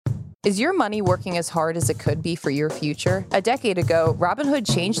Is your money working as hard as it could be for your future? A decade ago, Robinhood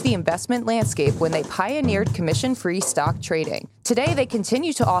changed the investment landscape when they pioneered commission-free stock trading. Today, they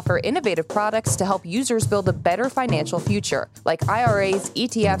continue to offer innovative products to help users build a better financial future, like IRAs,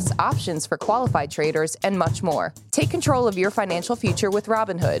 ETFs, options for qualified traders, and much more. Take control of your financial future with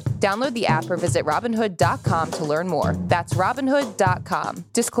Robinhood. Download the app or visit Robinhood.com to learn more. That's Robinhood.com.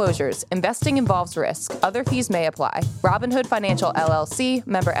 Disclosures. Investing involves risk. Other fees may apply. Robinhood Financial LLC,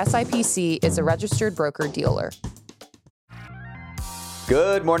 member SIPC, is a registered broker-dealer.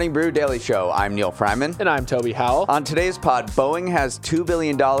 Good Morning Brew Daily Show. I'm Neil Fryman. And I'm Toby Howell. On today's pod, Boeing has $2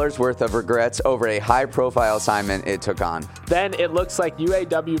 billion worth of regrets over a high-profile assignment it took on. Then it looks like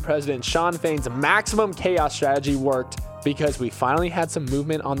UAW President Shawn Fain's maximum chaos strategy worked because we finally had some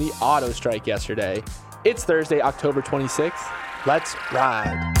movement on the auto strike yesterday. It's Thursday, October 26th. Let's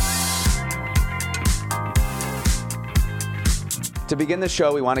ride. To begin the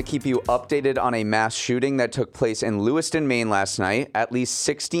show, we want to keep you updated on a mass shooting that took place in Lewiston, Maine last night. At least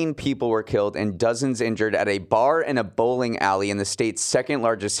 16 people were killed and dozens injured at a bar and a bowling alley in the state's second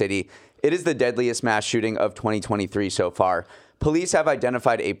largest city. It is the deadliest mass shooting of 2023 so far. Police have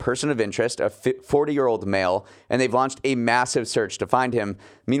identified a person of interest, a 40-year-old male, and they've launched a massive search to find him.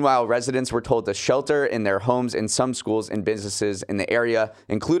 Meanwhile, residents were told to shelter in their homes, and some schools and businesses in the area,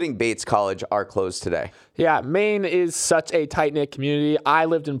 including Bates College, are closed today. Yeah, Maine is such a tight-knit community. I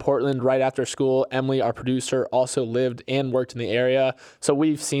lived in Portland right after school. Emily, our producer, also lived and worked in the area, so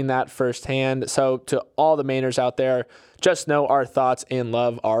we've seen that firsthand. So to all the Mainers out there, just know our thoughts and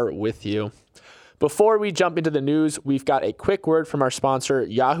love are with you. Before we jump into the news, we've got a quick word from our sponsor,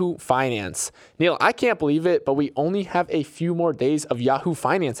 Yahoo Finance. Neil, I can't believe it, but we only have a few more days of Yahoo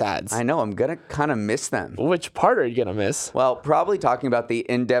Finance ads. I know, I'm going to kind of miss them. Which part are you going to miss? Well, probably talking about the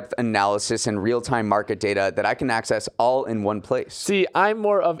in-depth analysis and real-time market data that I can access all in one place. See, I'm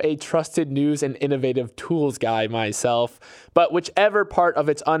more of a trusted news and innovative tools guy myself, but whichever part of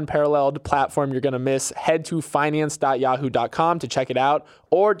its unparalleled platform you're going to miss, head to finance.yahoo.com to check it out,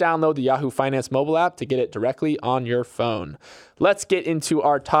 or download the Yahoo Finance mobile app to get it directly on your phone. Let's get into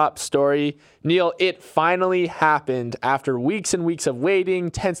our top story. Neil, it finally happened after weeks and weeks of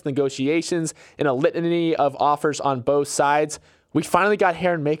waiting, tense negotiations, and a litany of offers on both sides. We finally got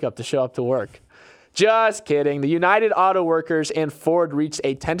hair and makeup to show up to work. Just kidding. The United Auto Workers and Ford reached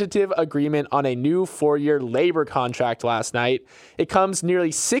a tentative agreement on a new 4-year labor contract last night. It comes nearly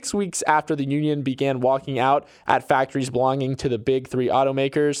 6 weeks after the union began walking out at factories belonging to the big three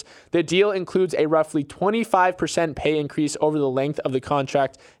automakers. The deal includes a roughly 25% pay increase over the length of the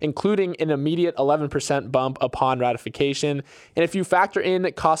contract, including an immediate 11% bump upon ratification. And if you factor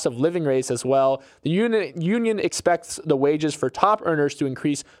in cost of living rates as well, the union expects the wages for top earners to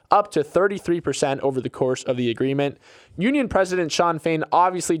increase up to 33% over the course of the agreement. Union President Shawn Fain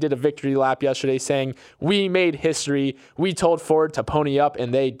obviously did a victory lap yesterday saying, "We made history. We told Ford to pony up,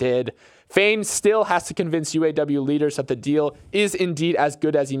 and they did." Fain still has to convince UAW leaders that the deal is indeed as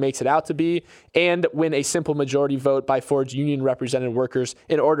good as he makes it out to be and win a simple majority vote by Ford's union-represented workers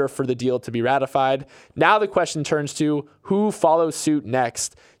in order for the deal to be ratified. Now the question turns to who follows suit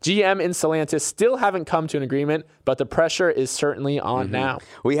next. GM and Stellantis still haven't come to an agreement, but the pressure is certainly on now.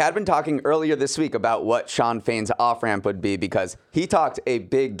 We had been talking earlier this week about what Shawn Fain's off-ramp would be because he talked a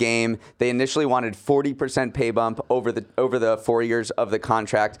big game. They initially wanted 40% pay bump over the 4 years of the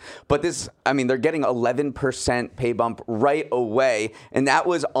contract, but they're getting 11% pay bump right away, and that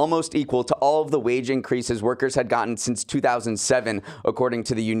was almost equal to all of the wage increases workers had gotten since 2007, according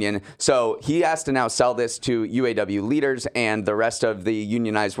to the union. So he has to now sell this to UAW leaders and the rest of the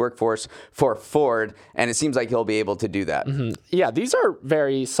unionized workforce for Ford, and it seems like he'll be able to do that. Yeah, these are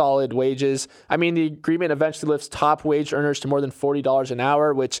very solid wages. I mean, the agreement eventually lifts top wage earners to more than $40 an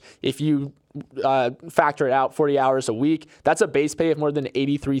hour, which if you factor it out 40 hours a week, that's a base pay of more than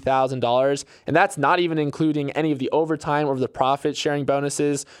 $83,000. And that's not even including any of the overtime or the profit sharing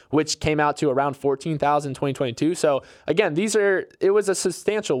bonuses, which came out to around $14,000 in 2022. So again, it was a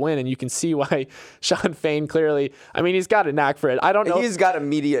substantial win, and you can see why Shawn Fain clearly, he's got a knack for it. I don't know. He's got a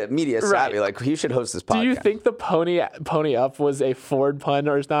media savvy. Right. Like, he should host this podcast. Do you think the pony up was a Ford pun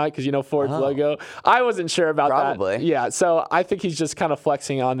or not? Because Ford's logo. I wasn't sure about that. Probably. Yeah. So I think he's just kind of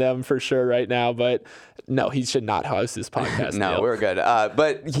flexing on them for sure right now, but no, he should not host this podcast. No, we're good.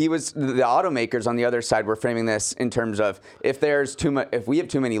 But the automakers on the other side were framing this in terms of if we have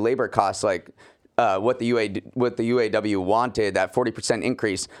too many labor costs, like what the UAW wanted, that 40%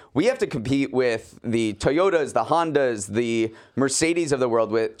 increase, we have to compete with the Toyotas, the Hondas, the Mercedes of the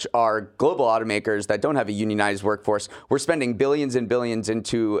world, which are global automakers that don't have a unionized workforce. We're spending billions and billions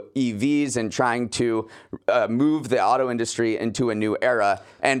into EVs and trying to move the auto industry into a new era.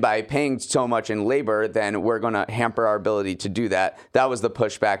 And by paying so much in labor, then we're going to hamper our ability to do that. That was the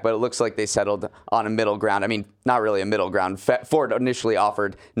pushback, but it looks like they settled on a middle ground. I mean, not really a middle ground. Ford initially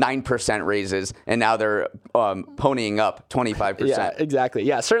offered 9% raises, and now they're ponying up 25%. Yeah, exactly.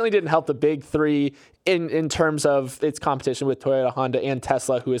 Yeah, certainly didn't help the big three in terms of its competition with Toyota, Honda, and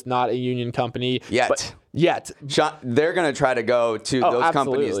Tesla, who is not a union company. Yet. They're going to try to go to those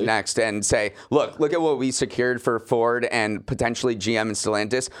absolutely. companies next and say, look at what we secured for Ford and potentially GM and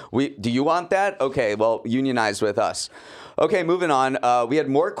Stellantis. Do you want that? Okay, well, unionize with us. Okay, moving on. We had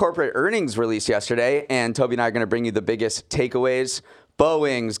more corporate earnings released yesterday, and Toby and I are going to bring you the biggest takeaways.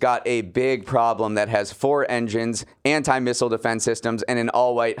 Boeing's got a big problem that has 4 engines, anti-missile defense systems, and an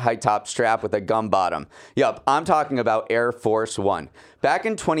all-white high-top strap with a gum bottom. Yup, I'm talking about Air Force One. Back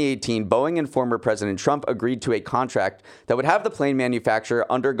in 2018, Boeing and former President Trump agreed to a contract that would have the plane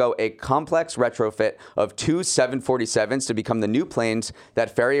manufacturer undergo a complex retrofit of 2 747s to become the new planes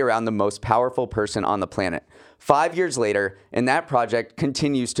that ferry around the most powerful person on the planet. 5 years later, and that project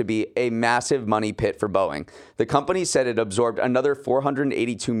continues to be a massive money pit for Boeing. The company said it absorbed another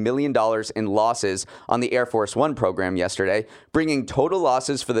 $482 million in losses on the Air Force One program yesterday, bringing total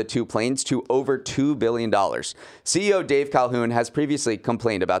losses for the 2 planes to over $2 billion. CEO Dave Calhoun has previously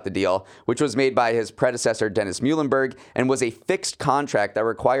complained about the deal, which was made by his predecessor Dennis Muhlenberg and was a fixed contract that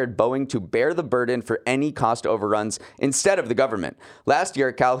required Boeing to bear the burden for any cost overruns instead of the government. Last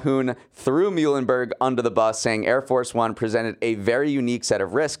year, Calhoun threw Muhlenberg under the bus, saying Air Force One presented a very unique set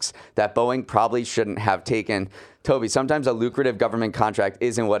of risks that Boeing probably shouldn't have taken. Toby, sometimes a lucrative government contract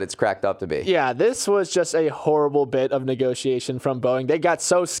isn't what it's cracked up to be. Yeah, this was just a horrible bit of negotiation from Boeing. They got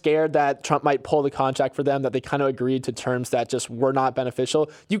so scared that Trump might pull the contract for them that they kind of agreed to terms that just were not beneficial.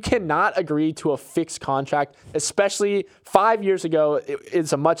 You cannot agree to a fixed contract, especially 5 years ago.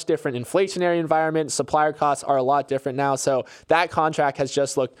 It's a much different inflationary environment. Supplier costs are a lot different now. So that contract has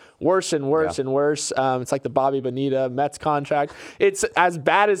just looked worse and worse and worse. It's like the Bobby Bonilla Mets contract. It's as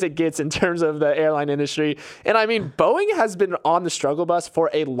bad as it gets in terms of the airline industry. And I mean, Boeing has been on the struggle bus for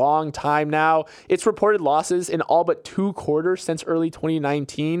a long time now. It's reported losses in all but 2 quarters since early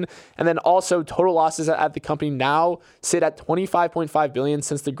 2019. And then also total losses at the company now sit at $25.5 billion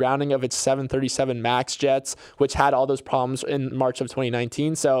since the grounding of its 737 MAX jets, which had all those problems in March of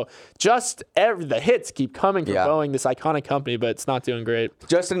 2019. So just the hits keep coming from Boeing, this iconic company, but it's not doing great.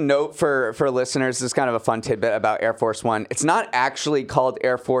 Just a note for listeners, this is kind of a fun tidbit about Air Force One. It's not actually called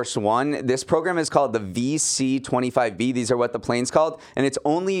Air Force One. This program is called the VC-25B. These are what the plane's called. And it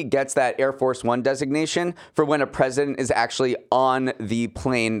only gets that Air Force One designation for when a president is actually on the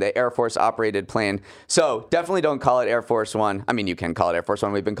plane, the Air Force operated plane. So definitely don't call it Air Force One. I mean, you can call it Air Force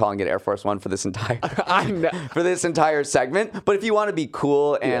One. We've been calling it Air Force One for this entire segment. But if you want to be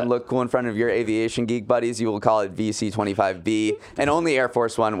cool and look cool in front of your aviation geek buddies, you will call it VC-25B and only Air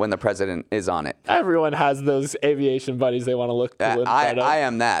Force One when the president is on it. Everyone has those aviation buddies they want to look cool in front of. I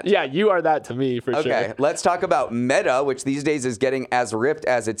am that. Yeah, you are that to me for sure. Okay, let's talk about Meta, which these days is getting as ripped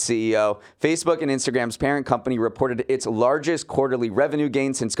as its CEO. Facebook and Instagram's parent company reported its largest quarterly revenue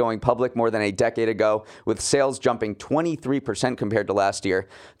gain since going public more than a decade ago, with sales jumping 23% compared to last year.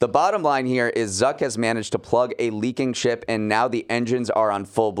 The bottom line here is Zuck has managed to plug a leaking ship, and now the engines are on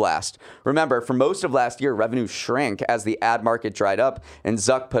full blast. Remember, for most of last year, revenue shrank as the ad market dried up, and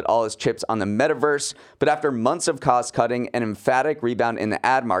Zuck put all his chips on the metaverse. But after months of cost cutting, an emphatic rebound in the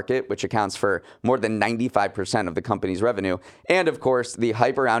ad market, which accounts for more than 95% of the company's revenue, and of course, the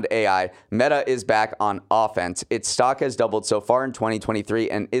hype around AI, Meta is back on offense. Its stock has doubled so far in 2023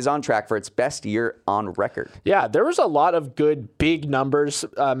 and is on track for its best year on record. Yeah, there was a lot of good big numbers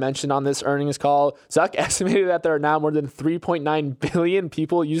mentioned on this earnings call. Zuck estimated that there are now more than 3.9 billion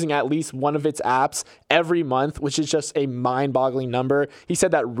people using at least one of its apps every month, which is just a mind-boggling number. He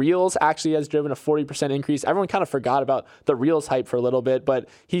said that Reels actually has driven a 40% increase. Everyone kind of forgot about the Reels hype for a little bit, but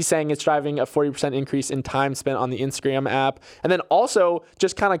he's saying it's driving a 40% increase in time spent on the Instagram app. And then also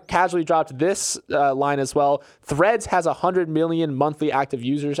just kind of casually dropped this line as well. Threads has 100 million monthly active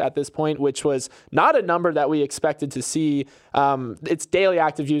users at this point, which was not a number that we expected to see. Its daily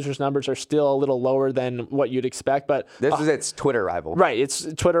active users numbers are still a little lower than what you'd expect, but this is its Twitter rival. Right, it's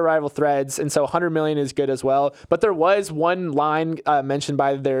Twitter rival Threads, and so 100 million is good as well. But there was one line mentioned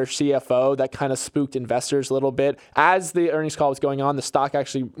by their CFO that kind of spooked investors a little bit. As the earnings call was going on, the stock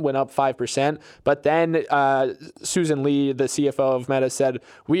actually went up 5%, but then Susan Lee, the CFO of Meta, said,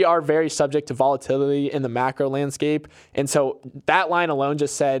 "We are very subject to volatility in the macro landscape." And so that line alone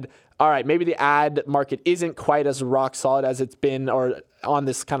just said, all right, maybe the ad market isn't quite as rock solid as it's been or on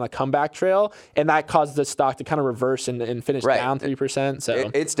this kind of comeback trail, and that caused the stock to kind of reverse and finish down 3%. So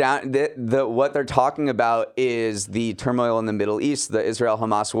it's down. What they're talking about is the turmoil in the Middle East, the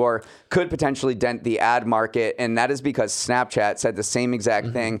Israel-Hamas war, could potentially dent the ad market, and that is because Snapchat said the same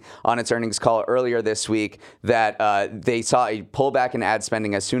exact thing on its earnings call earlier this week, that they saw a pullback in ad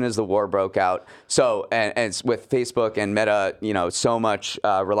spending as soon as the war broke out. So, and it's with Facebook and Meta, so much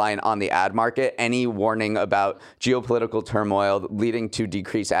reliant on the ad market, any warning about geopolitical turmoil leading to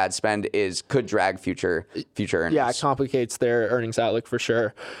decrease ad spend could drag future earnings. Yeah, it complicates their earnings outlook for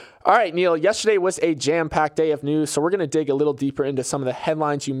sure. All right, Neil, yesterday was a jam-packed day of news, so we're going to dig a little deeper into some of the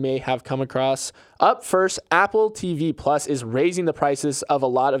headlines you may have come across. Up first, Apple TV Plus is raising the prices of a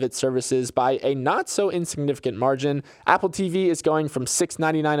lot of its services by a not-so-insignificant margin. Apple TV is going from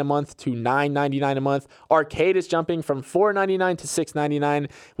 $6.99 a month to $9.99 a month. Arcade is jumping from $4.99 to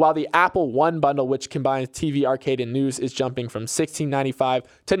 $6.99, while the Apple One bundle, which combines TV, arcade, and news, is jumping from $16.95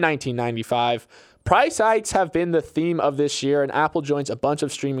 to $19.95. Price hikes have been the theme of this year, and Apple joins a bunch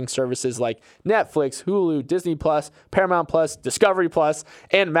of streaming services like Netflix, Hulu, Disney+, Paramount+, Discovery+,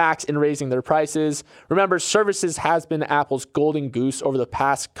 and Max in raising their prices. Remember, services has been Apple's golden goose over the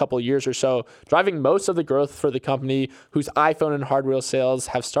past couple years or so, driving most of the growth for the company, whose iPhone and hardware sales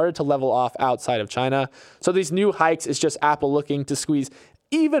have started to level off outside of China. So these new hikes is just Apple looking to squeeze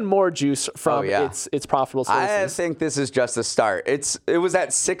even more juice from its profitable services. I think this is just the start. It was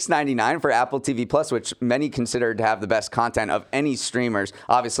at $6.99 for Apple TV Plus, which many consider to have the best content of any streamers.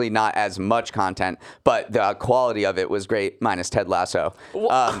 Obviously not as much content, but the quality of it was great, minus Ted Lasso.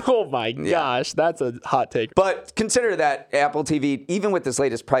 Oh my gosh, that's a hot take. But consider that Apple TV, even with this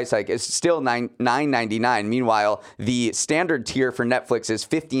latest price hike, is still $9.99. Meanwhile, the standard tier for Netflix is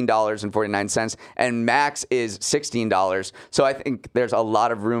 $15.49, and Max is $16. So I think there's a lot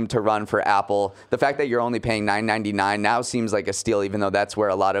of room to run for Apple. The fact that you're only paying $9.99 now seems like a steal, even though that's where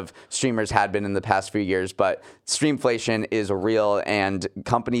a lot of streamers had been in the past few years. But streamflation is real, and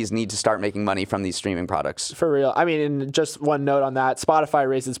companies need to start making money from these streaming products. For real. I mean, and just one note on that, Spotify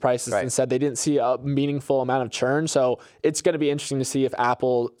raised its prices and said they didn't see a meaningful amount of churn. So it's going to be interesting to see if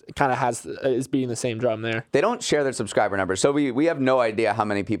Apple kind of is beating the same drum there. They don't share their subscriber numbers, so we have no idea how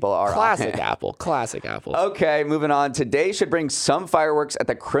many people are Classic on it. Apple. Classic Apple. Okay, moving on. Today should bring some fireworks at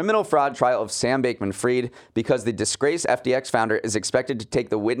the criminal fraud trial of Sam Bankman-Fried, because the disgraced FTX founder is expected to take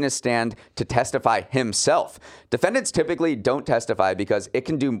the witness stand to testify himself. Defendants typically don't testify because it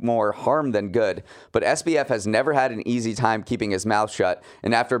can do more harm than good, but SBF has never had an easy time keeping his mouth shut,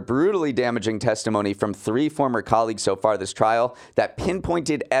 and after brutally damaging testimony from 3 former colleagues so far this trial that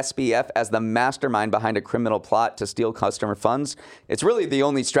pinpointed SBF as the mastermind behind a criminal plot to steal customer funds, it's really the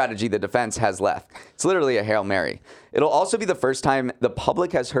only strategy the defense has left. It's literally a Hail Mary. It'll also be the first time the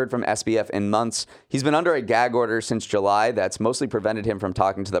public has heard from SBF in months. He's been under a gag order since July that's mostly prevented him from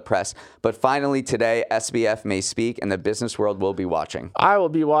talking to the press. But finally today, SBF may speak, and the business world will be watching. I will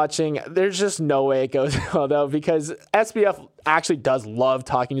be watching. There's just no way it goes well, though, because SBF actually does love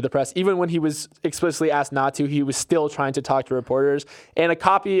talking to the press. Even when he was explicitly asked not to, he was still trying to talk to reporters. And a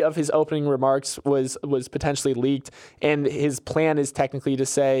copy of his opening remarks was potentially leaked. And his plan is technically to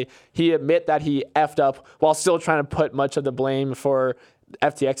say he admit that he effed up while still trying to put much of the blame for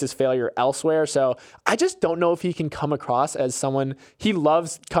FTX's failure elsewhere. So I just don't know if he can come across as someone. He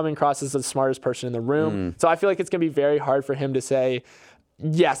loves coming across as the smartest person in the room. So I feel like it's going to be very hard for him to say,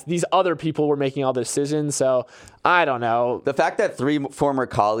 yes, these other people were making all the decisions. So I don't know. The fact that 3 former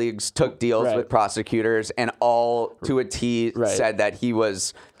colleagues took deals with prosecutors and all to a T said that he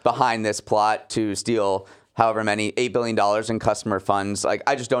was behind this plot to steal however many, $8 billion in customer funds. Like,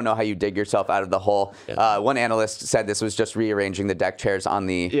 I just don't know how you dig yourself out of the hole. One analyst said this was just rearranging the deck chairs on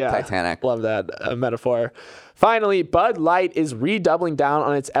the Titanic. Love that metaphor. Finally, Bud Light is redoubling down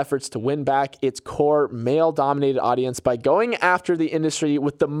on its efforts to win back its core male-dominated audience by going after the industry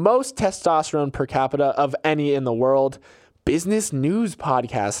with the most testosterone per capita of any in the world, business news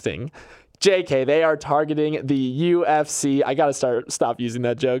podcasting. JK, they are targeting the UFC. I gotta stop using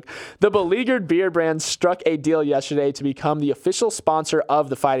that joke. The beleaguered beer brand struck a deal yesterday to become the official sponsor of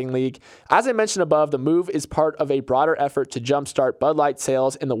the Fighting League. As I mentioned above, the move is part of a broader effort to jumpstart Bud Light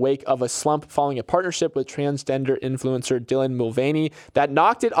sales in the wake of a slump following a partnership with transgender influencer Dylan Mulvaney that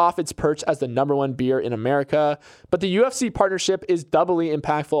knocked it off its perch as the #1 beer in America. But the UFC partnership is doubly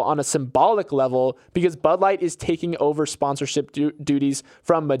impactful on a symbolic level because Bud Light is taking over sponsorship duties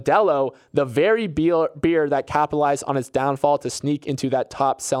from Modelo, the very beer that capitalized on its downfall to sneak into that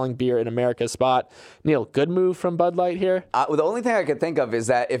top-selling beer in America spot. Neil, good move from Bud Light here? Well, the only thing I could think of is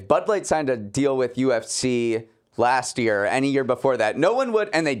that if Bud Light signed a deal with UFC last year, any year before that, no one would,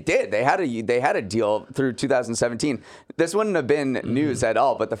 and they did. They had a deal through 2017. This wouldn't have been news at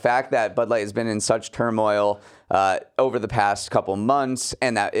all. But the fact that Bud Light has been in such turmoil over the past couple months,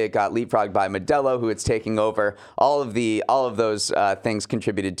 and that it got leapfrogged by Modelo, who it's taking over, all of those things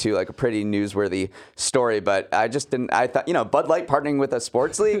contributed to like a pretty newsworthy story. But I thought, Bud Light partnering with a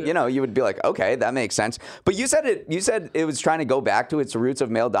sports league, you would be like, okay, that makes sense. But you said it was trying to go back to its roots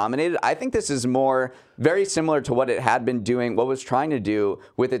of male dominated. I think this is very similar to what it had been doing, what was trying to do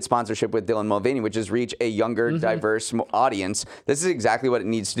with its sponsorship with Dylan Mulvaney, which is reach a younger, diverse audience. This is exactly what it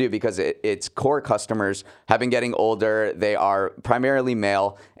needs to do because its core customers have been getting older. They are primarily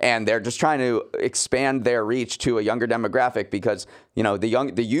male, and they're just trying to expand their reach to a younger demographic because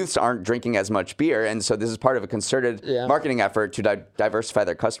the youths aren't drinking as much beer, and so this is part of a concerted marketing effort to diversify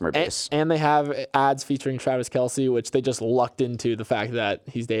their customer base. And they have ads featuring Travis Kelce, which they just lucked into the fact that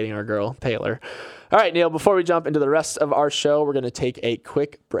he's dating our girl Taylor. All right, Neil, before we jump into the rest of our show, we're going to take a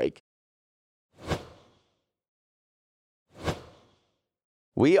quick break.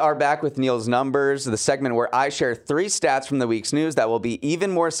 We are back with Neil's Numbers, the segment where I share 3 stats from the week's news that will be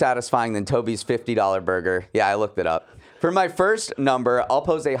even more satisfying than Toby's $50 burger. Yeah, I looked it up. For my first number, I'll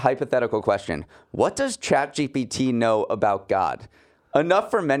pose a hypothetical question. What does ChatGPT know about God?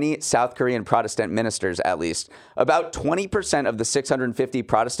 Enough for many South Korean Protestant ministers, at least. About 20% of the 650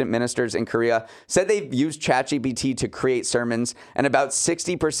 Protestant ministers in Korea said they've used ChatGPT to create sermons, and about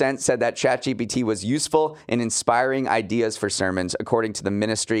 60% said that ChatGPT was useful in inspiring ideas for sermons, according to the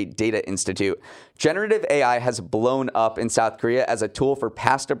Ministry Data Institute. Generative AI has blown up in South Korea as a tool for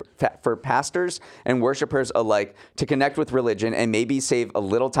pastors and worshipers alike to connect with religion and maybe save a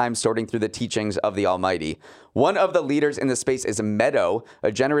little time sorting through the teachings of the Almighty. One of the leaders in the space is Meadow,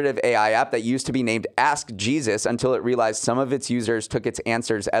 a generative AI app that used to be named Ask Jesus until it realized some of its users took its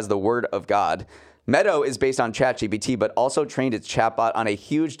answers as the word of God. Meadow is based on ChatGPT, but also trained its chatbot on a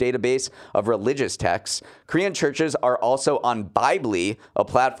huge database of religious texts. Korean churches are also on Bibly, a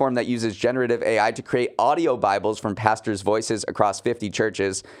platform that uses generative AI to create audio Bibles from pastors' voices across 50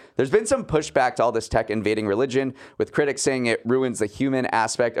 churches. There's been some pushback to all this tech invading religion, with critics saying it ruins the human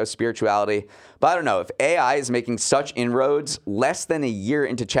aspect of spirituality. But I don't know, if AI is making such inroads less than a year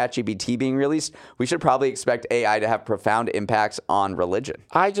into ChatGPT being released, we should probably expect AI to have profound impacts on religion.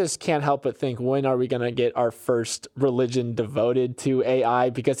 I just can't help but think, when are we going to get our first religion devoted to AI?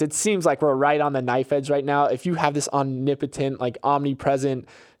 Because it seems like we're right on the knife edge right now. If you have this omnipotent, like omnipresent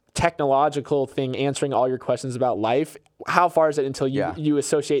technological thing answering all your questions about life, how far is it until you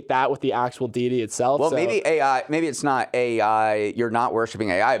associate that with the actual deity itself? Well, maybe it's not AI. You're not worshiping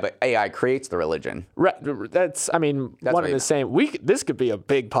AI, but AI creates the religion. Right. That's one and the same. This could be a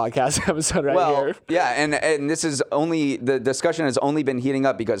big podcast episode here. Yeah, and this is the discussion has only been heating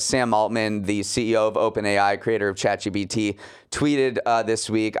up because Sam Altman, the CEO of OpenAI, creator of ChatGPT, tweeted this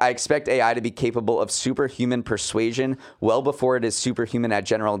week, "I expect AI to be capable of superhuman persuasion well before it is superhuman at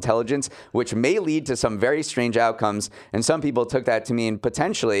general intelligence, which may lead to some very strange outcomes." And some people took that to mean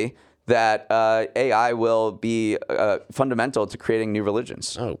potentially that AI will be fundamental to creating new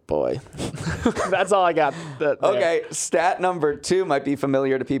religions. Oh, boy. That's all I got. Okay, stat number 2 might be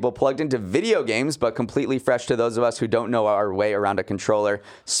familiar to people plugged into video games, but completely fresh to those of us who don't know our way around a controller.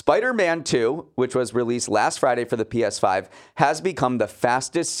 Spider-Man 2, which was released last Friday for the PS5, has become the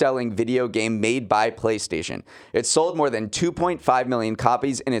fastest-selling video game made by PlayStation. It sold more than 2.5 million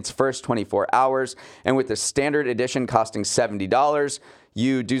copies in its first 24 hours, and with the standard edition costing $70,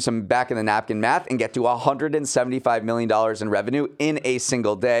 you do some back-of-the-napkin math and get to $175 million in revenue in a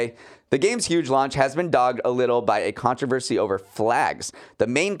single day. The game's huge launch has been dogged a little by a controversy over flags. The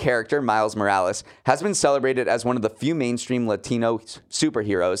main character, Miles Morales, has been celebrated as one of the few mainstream Latino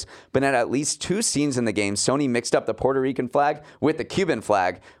superheroes, but in at least 2 scenes in the game, Sony mixed up the Puerto Rican flag with the Cuban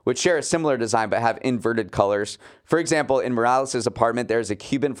flag, which share a similar design but have inverted colors. For example, in Morales' apartment, there's a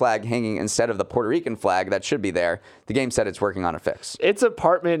Cuban flag hanging instead of the Puerto Rican flag that should be there. The game said it's working on a fix. Its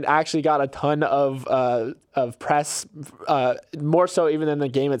apartment actually got a ton of press, more so even than the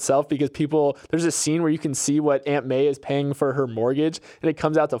game itself, because there's a scene where you can see what Aunt May is paying for her mortgage, and it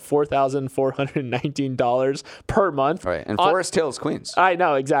comes out to $4,419 per month. Right, and Forest Hills, Queens. I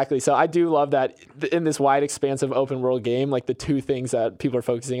know, exactly. So I do love that in this wide, expansive open world game, like the 2 things that people are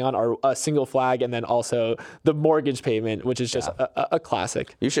focusing on are a single flag and then also the mortgage payment, which is just a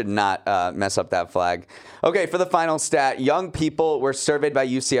classic. You should not mess up that flag. Okay, for the final stat, young people were surveyed by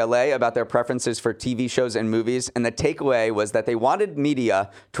UCLA about their preferences for TV shows and movies, and the takeaway was that they wanted media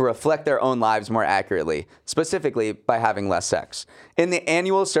to reflect reflect their own lives more accurately, specifically by having less sex. In the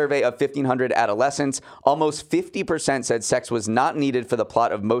annual survey of 1,500 adolescents, almost 50% said sex was not needed for the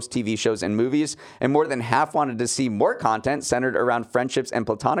plot of most TV shows and movies, and more than half wanted to see more content centered around friendships and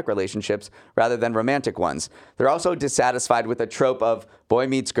platonic relationships rather than romantic ones. They're also dissatisfied with the trope of boy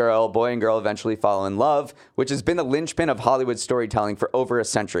meets girl, boy and girl eventually fall in love, which has been the linchpin of Hollywood storytelling for over a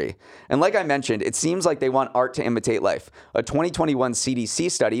century. And like I mentioned, it seems like they want art to imitate life. A 2021 CDC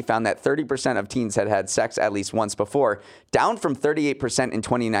study found that 30% of teens had had sex at least once before, down from 38% in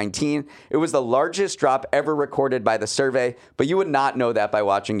 2019. It was the largest drop ever recorded by the survey, but you would not know that by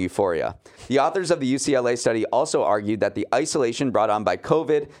watching Euphoria. The authors of the UCLA study also argued that the isolation brought on by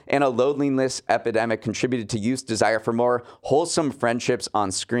COVID and a loneliness epidemic contributed to youth's desire for more wholesome friendships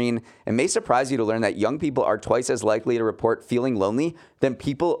on screen. It may surprise you to learn that young people are twice as likely to report feeling lonely than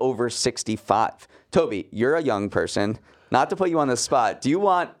people over 65. Toby, you're a young person. Not to put you on the spot, do you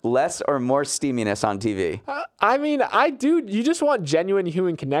want less or more steaminess on TV? I mean, I do. You just want genuine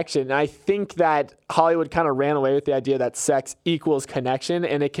human connection. And I think that Hollywood kind of ran away with the idea that sex equals connection,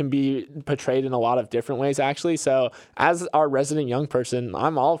 and it can be portrayed in a lot of different ways, actually. So as our resident young person,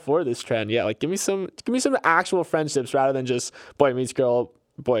 I'm all for this trend. Yeah, like give me some actual friendships rather than just boy meets girl,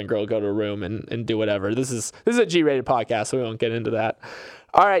 boy and girl go to a room and do whatever. This is a G-rated podcast, so we won't get into that.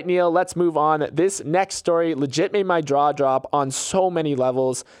 All right, Neil, let's move on. This next story legit made my jaw drop on so many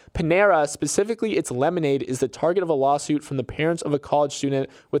levels. Panera, specifically its lemonade, is the target of a lawsuit from the parents of a college student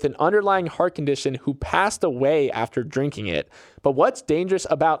with an underlying heart condition who passed away after drinking it. But what's dangerous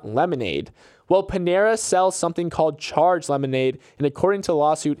about lemonade? Well, Panera sells something called Charged Lemonade, and according to the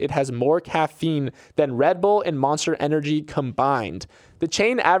lawsuit, it has more caffeine than Red Bull and Monster Energy combined. The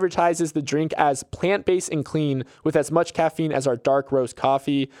chain advertises the drink as plant-based and clean with as much caffeine as our dark roast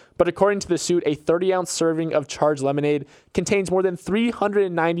coffee. But according to the suit, a 30-ounce serving of Charged Lemonade contains more than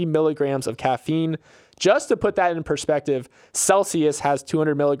 390 milligrams of caffeine. Just to put that in perspective, Celsius has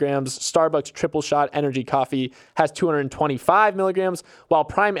 200 milligrams, Starbucks Triple Shot Energy Coffee has 225 milligrams, while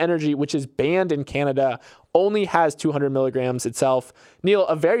Prime Energy, which is banned in Canada, only has 200 milligrams itself. Neil,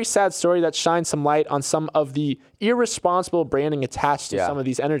 a very sad story that shines some light on some of the irresponsible branding attached to some of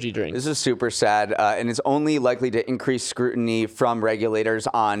these energy drinks. This is super sad, and it's only likely to increase scrutiny from regulators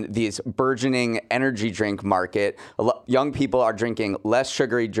on these burgeoning energy drink market. Young people are drinking less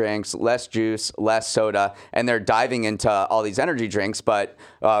sugary drinks, less juice, less soda, and they're diving into all these energy drinks. But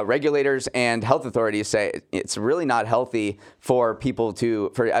regulators and health authorities say it's really not healthy for people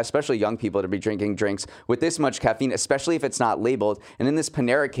for especially young people to be drinking drinks with this much caffeine, especially if it's not labeled. And in this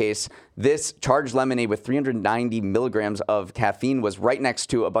Panera case, this Charged Lemonade with 390 milligrams of caffeine was right next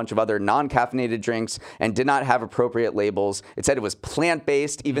to a bunch of other non-caffeinated drinks and did not have appropriate labels. It said it was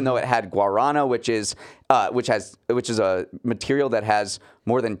plant-based, even though it had guarana, which is a material that has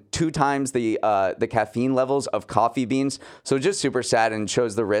more than 2 times the caffeine levels of coffee beans. So just super sad and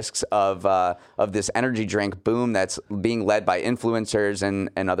shows the risks of this energy drink boom that's being led by influencers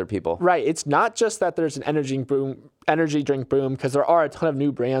and other people. Right. It's not just that there's an energy drink boom, because there are a ton of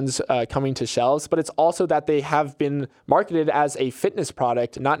new brands coming to shelves, but it's also that they have been marketed as a fitness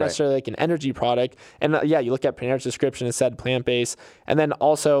product, not necessarily like an energy product. And you look at Panera's description, it said plant-based. And then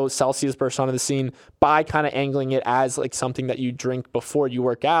also Celsius burst onto the scene by kind of angling it as like something that you drink before you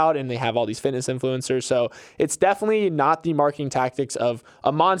work out, and they have all these fitness influencers. So it's definitely not the marketing tactics of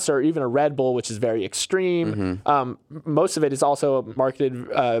a Monster or even a Red Bull, which is very extreme. Most of it is also marketed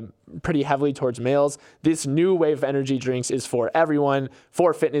pretty heavily towards males. This new wave of energy drinks is for everyone,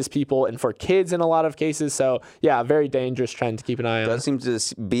 for fitness people, and for kids in a lot of cases. So yeah, very dangerous trend to keep an eye on. It does seem to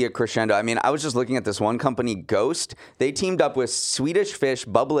be a crescendo. I mean, I was just looking at this one company, Ghost. They teamed up with Swedish Fish,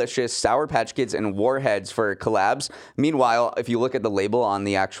 Bubblicious, Sour Patch Kids, and Warheads for collabs. Meanwhile, if you look at the label on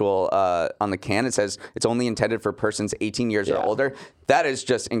the actual on the can, it says it's only intended for persons 18 years or older. That is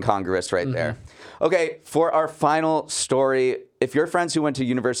just incongruous right there. Okay, for our final story, if your friends who went to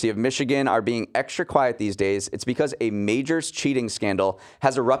University of Michigan are being extra quiet these days, it's because a majors cheating scandal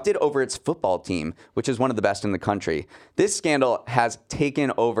has erupted over its football team, which is one of the best in the country. This scandal has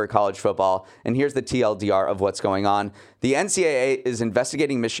taken over college football, and here's the TLDR of what's going on. The NCAA is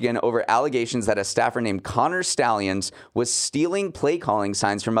investigating Michigan over allegations that a staffer named Connor Stallions was stealing play calling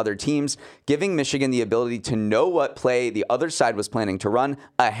signs from other teams, giving Michigan the ability to know what play the other side was planning to run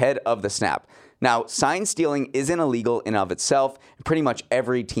ahead of the snap. Now, sign stealing isn't illegal in of itself. Pretty much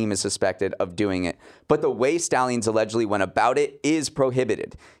every team is suspected of doing it. But the way Stallions allegedly went about it is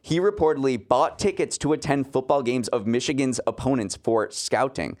prohibited. He reportedly bought tickets to attend football games of Michigan's opponents for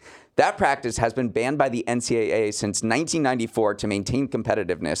scouting. That practice has been banned by the NCAA since 1994 to maintain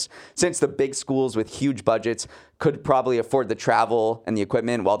competitiveness, since the big schools with huge budgets could probably afford the travel and the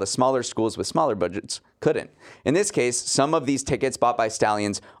equipment, while the smaller schools with smaller budgets couldn't. In this case, some of these tickets bought by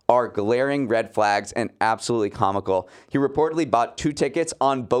Stallions are glaring red flags and absolutely comical. He reportedly bought 2 tickets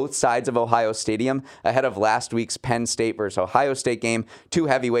on both sides of Ohio Stadium ahead of last week's Penn State versus Ohio State game, 2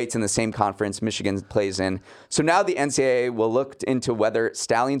 heavyweights in the same conference Michigan plays in. So now the NCAA will look into whether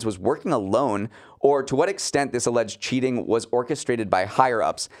Stallions was working alone or to what extent this alleged cheating was orchestrated by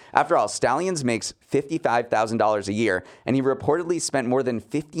higher-ups. After all, Stallions makes $55,000 a year, and he reportedly spent more than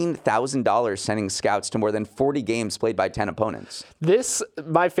 $15,000 sending scouts to more than 40 games played by 10 opponents.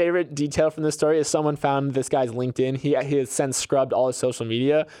 My favorite detail from this story is someone found this guy's LinkedIn. He has since scrubbed all his social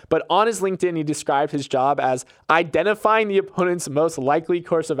media, but on his LinkedIn, he described his job as identifying the opponent's most likely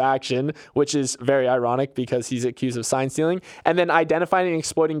course of action, which is very ironic because he's accused of sign stealing, and then identifying and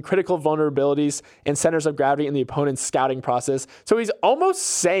exploiting critical vulnerabilities and centers of gravity in the opponent's scouting process. So he's almost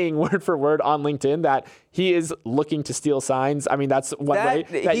saying word for word on LinkedIn that he is looking to steal signs. I mean, that's one way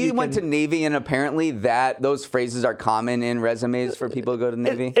that he went to Navy, and apparently those phrases are common in resumes for people who go to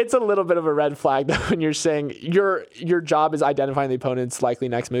Navy. It's a little bit of a red flag though when you're saying your job is identifying the opponent's likely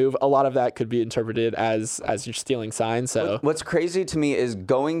next move. A lot of that could be interpreted as you're stealing signs. So what's crazy to me is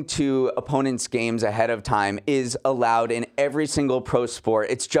going to opponents' games ahead of time is allowed in every single pro sport.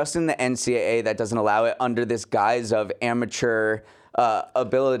 It's just in the NCAA that doesn't allow it under this guise of amateur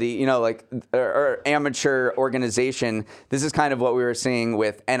ability, or amateur organization. This is kind of what we were seeing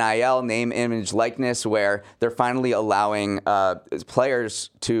with NIL, name, image, likeness, where they're finally allowing players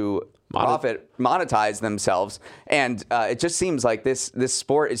to monetize themselves. And it just seems like this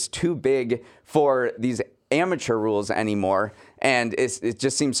sport is too big for these amateur rules anymore. And it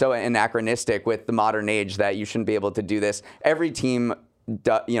just seems so anachronistic with the modern age that you shouldn't be able to do this. Every team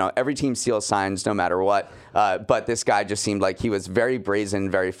steals signs no matter what. But this guy just seemed like he was very brazen,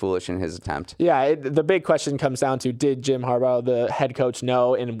 very foolish in his attempt. Yeah, the big question comes down to, did Jim Harbaugh, the head coach,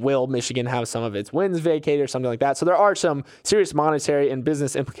 know, and will Michigan have some of its wins vacated or something like that? So there are some serious monetary and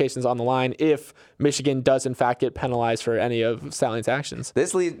business implications on the line if Michigan does in fact get penalized for any of Stallion's actions.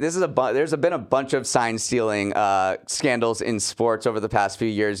 There's been a bunch of sign stealing scandals in sports over the past few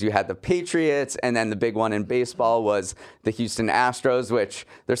years. You had the Patriots, and then the big one in baseball was the Houston Astros, which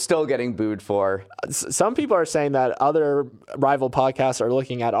they're still getting booed for. Some people are saying that other rival podcasts are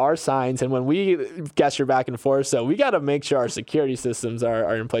looking at our signs, and when we guess your back and forth, so we got to make sure our security systems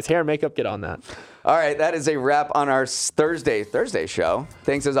are in place. Hair and makeup, get on that. All right, that is a wrap on our Thursday show.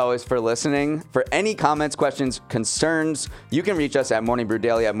 Thanks as always for listening. For any comments, questions, concerns, you can reach us at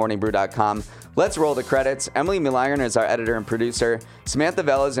morningbrewdaily@morningbrew.com. Let's roll the credits. Emily Miliron is our editor and producer. Samantha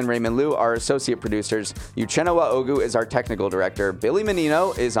Velez and Raymond Liu are associate producers. Uchenna Ogu is our technical director. Billy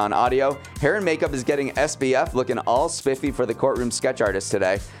Menino is on audio. Hair and makeup is getting SBF, looking all spiffy for the courtroom sketch artist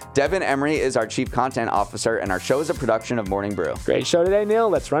today. Devin Emery is our chief content officer, and our show is a production of Morning Brew. Great show today, Neil.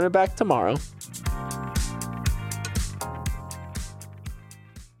 Let's run it back tomorrow.